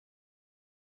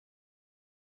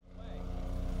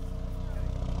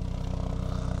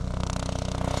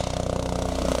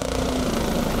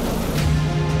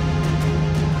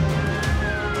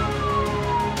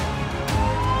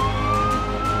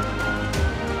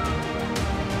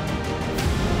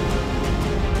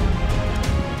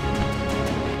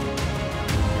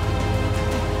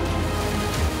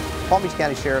Palm Beach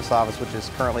County Sheriff's Office, which is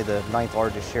currently the 9th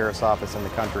largest sheriff's office in the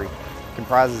country,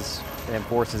 comprises and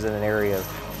enforces in an area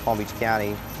of Palm Beach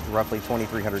County, roughly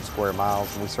 2,300 square miles,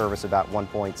 and we service about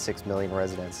 1.6 million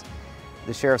residents.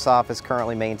 The Sheriff's Office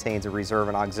currently maintains a reserve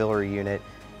and auxiliary unit,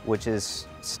 which is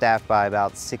staffed by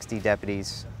about 60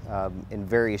 deputies in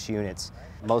various units.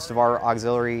 Most of our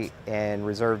auxiliary and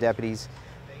reserve deputies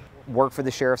work for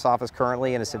the Sheriff's Office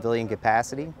currently in a civilian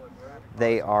capacity.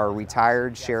 They are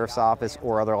retired Sheriff's Office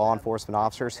or other law enforcement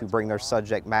officers who bring their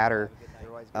subject matter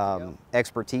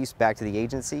expertise back to the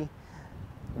agency.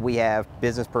 We have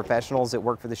business professionals that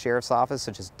work for the Sheriff's Office,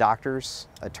 such as doctors,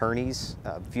 attorneys,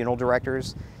 funeral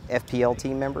directors, FPL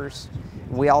team members.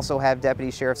 We also have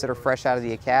deputy sheriffs that are fresh out of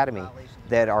the academy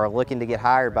that are looking to get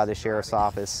hired by the Sheriff's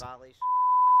Office.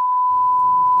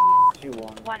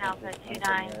 1 Alpha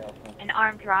 29, an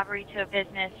armed robbery to a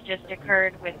business just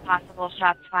occurred with possible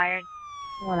shots fired.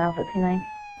 1 Alpha 29.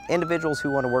 Individuals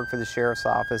who want to work for the Sheriff's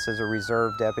Office as a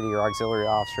reserve deputy or auxiliary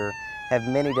officer have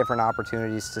many different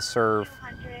opportunities to serve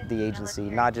the agency,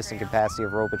 not just in capacity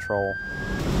of road patrol.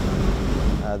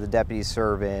 The deputies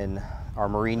serve in our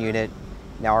Marine unit.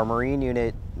 Now our Marine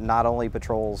unit not only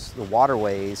patrols the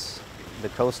waterways, the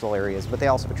coastal areas, but they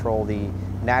also patrol the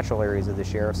natural areas of the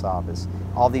Sheriff's Office.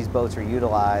 All these boats are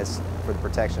utilized for the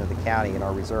protection of the county, and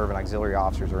our reserve and auxiliary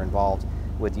officers are involved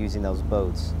with using those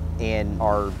boats. And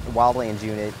our Wildlands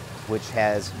unit, which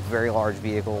has very large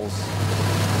vehicles,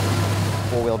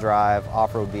 four-wheel drive,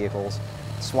 off-road vehicles,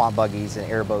 swamp buggies, and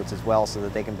airboats as well, so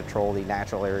that they can patrol the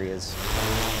natural areas.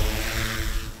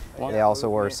 They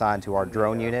also are assigned to our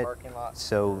drone unit,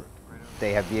 so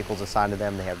they have vehicles assigned to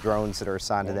them, they have drones that are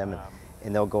assigned to them,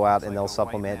 and they'll go out and they'll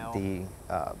supplement the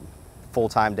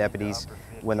full-time deputies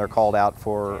when they're called out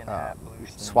for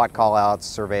SWAT call-outs,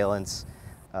 surveillance,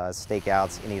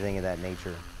 stakeouts, anything of that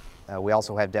nature. We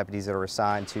also have deputies that are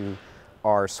assigned to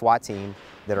our SWAT team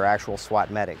that are actual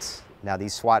SWAT medics. Now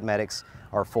these SWAT medics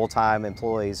are full-time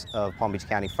employees of Palm Beach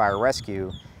County Fire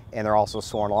Rescue, and they're also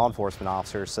sworn law enforcement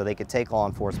officers, so they could take law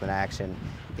enforcement action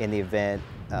in the event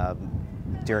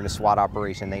during a SWAT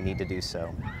operation they need to do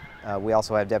so. We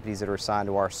also have deputies that are assigned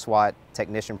to our SWAT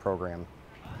technician program.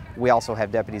 We also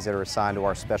have deputies that are assigned to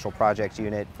our special projects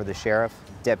unit for the sheriff,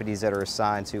 deputies that are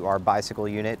assigned to our bicycle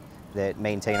unit that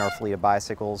maintain our fleet of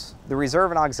bicycles. The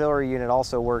reserve and auxiliary unit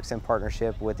also works in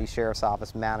partnership with the Sheriff's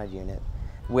Office mounted unit.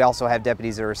 We also have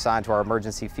deputies that are assigned to our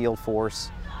emergency field force,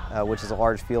 which is a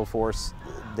large field force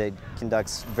that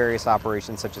conducts various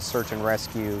operations such as search and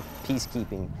rescue,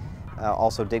 peacekeeping,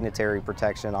 also dignitary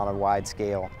protection on a wide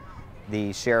scale.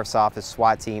 The Sheriff's Office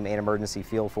SWAT team and emergency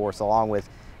field force, along with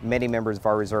many members of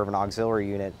our reserve and auxiliary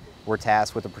unit, were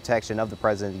tasked with the protection of the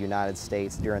President of the United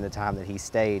States during the time that he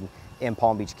stayed in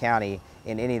Palm Beach County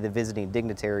and any of the visiting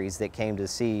dignitaries that came to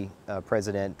see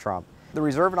President Trump. The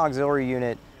reserve and auxiliary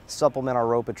unit supplement our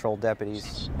road patrol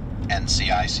deputies.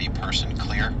 NCIC person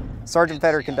clear. Sergeant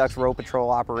Fetter conducts road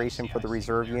patrol operation for the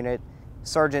reserve unit.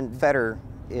 Sergeant Fetter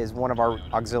is one of our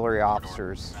auxiliary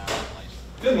officers.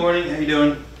 Good morning, how you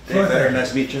doing? David Fetter, nice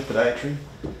to meet you, podiatry.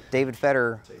 David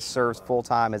Fetter serves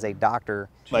full-time as a doctor.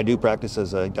 I do practice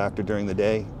as a doctor during the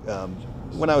day.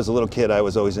 When I was a little kid, I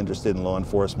was always interested in law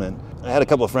enforcement. I had a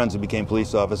couple of friends who became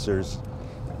police officers.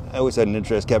 I always had an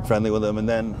interest, kept friendly with them, and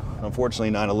then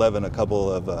unfortunately 9/11, a couple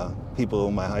of people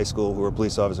in my high school who were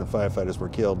police officers and firefighters were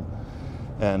killed.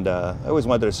 And I always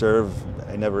wanted to serve.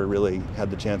 I never really had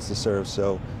the chance to serve,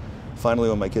 so finally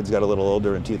when my kids got a little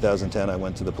older in 2010, I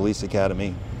went to the police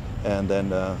academy and then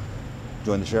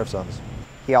joined the Sheriff's Office.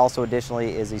 He also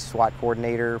additionally is a SWAT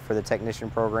coordinator for the technician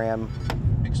program.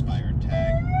 Expired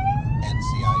tag.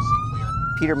 NCIC clear.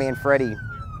 Peter Manfredi,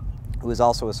 who is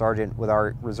also a sergeant with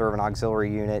our reserve and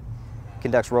auxiliary unit,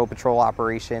 conducts road patrol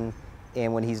operation,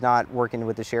 and when he's not working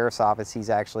with the Sheriff's Office,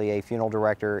 he's actually a funeral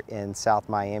director in South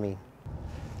Miami.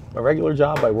 My regular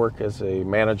job, I work as a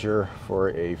manager for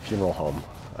a funeral home.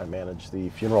 I manage the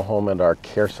funeral home and our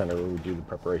care center where we do the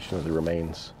preparation of the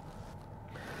remains.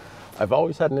 I've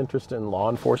always had an interest in law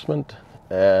enforcement,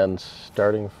 and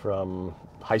starting from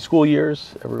high school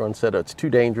years, everyone said, it's too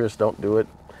dangerous, don't do it.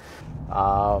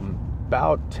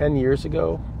 About 10 years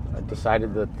ago, I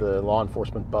decided that the law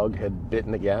enforcement bug had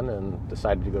bitten again and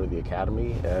decided to go to the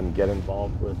academy and get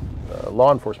involved with a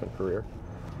law enforcement career,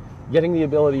 getting the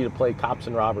ability to play cops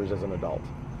and robbers as an adult.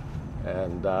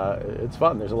 And it's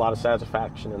fun. There's a lot of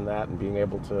satisfaction in that and being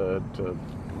able to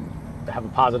have a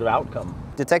positive outcome.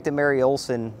 Detective Mary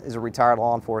Olson is a retired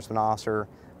law enforcement officer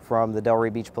from the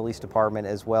Delray Beach Police Department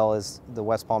as well as the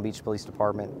West Palm Beach Police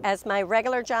Department. As my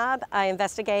regular job, I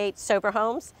investigate sober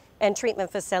homes and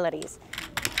treatment facilities.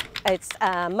 It's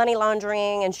money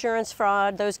laundering, insurance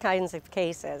fraud, those kinds of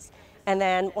cases. And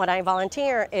then what I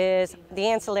volunteer is the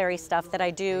ancillary stuff that I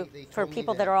do for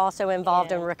people that are also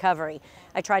involved in recovery.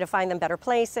 I try to find them better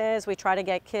places. We try to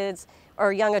get kids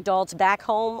or young adults back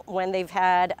home when they've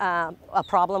had a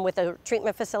problem with the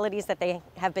treatment facilities that they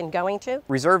have been going to.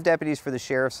 Reserve deputies for the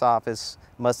Sheriff's Office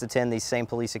must attend the same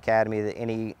police academy that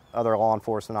any other law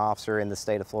enforcement officer in the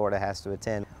state of Florida has to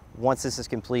attend. Once this is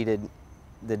completed,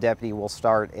 the deputy will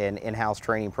start an in-house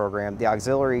training program. The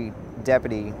auxiliary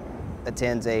deputy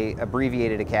attends a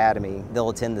abbreviated academy. They'll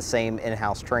attend the same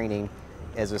in-house training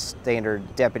as a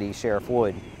standard deputy sheriff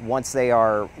would. Once they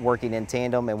are working in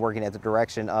tandem and working at the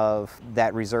direction of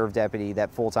that reserve deputy,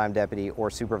 that full-time deputy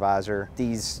or supervisor,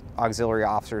 these auxiliary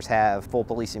officers have full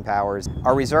policing powers.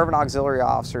 Our reserve and auxiliary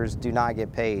officers do not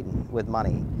get paid with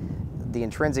money. The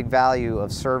intrinsic value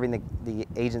of serving the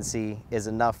agency is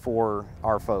enough for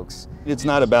our folks. It's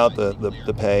not about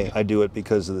the pay. I do it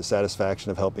because of the satisfaction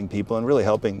of helping people and really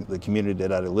helping the community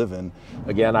that I live in.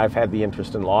 Again, I've had the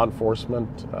interest in law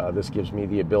enforcement. This gives me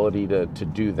the ability to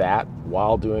do that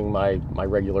while doing my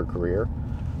regular career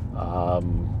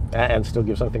and still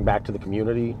give something back to the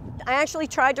community. I actually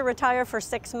tried to retire for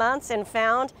 6 months and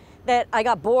found that I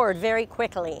got bored very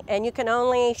quickly, and you can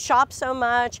only shop so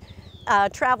much,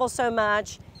 travel so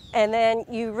much, and then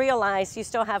you realize you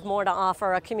still have more to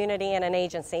offer a community and an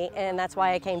agency, and that's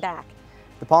why I came back.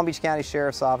 The Palm Beach County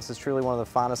Sheriff's Office is truly one of the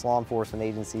finest law enforcement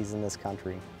agencies in this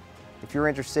country. If you're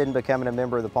interested in becoming a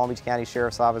member of the Palm Beach County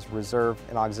Sheriff's Office Reserve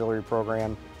and Auxiliary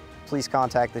Program, please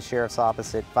contact the Sheriff's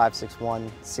Office at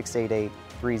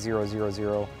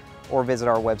 561-688-3000 or visit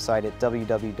our website at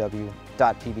www.pbso.org.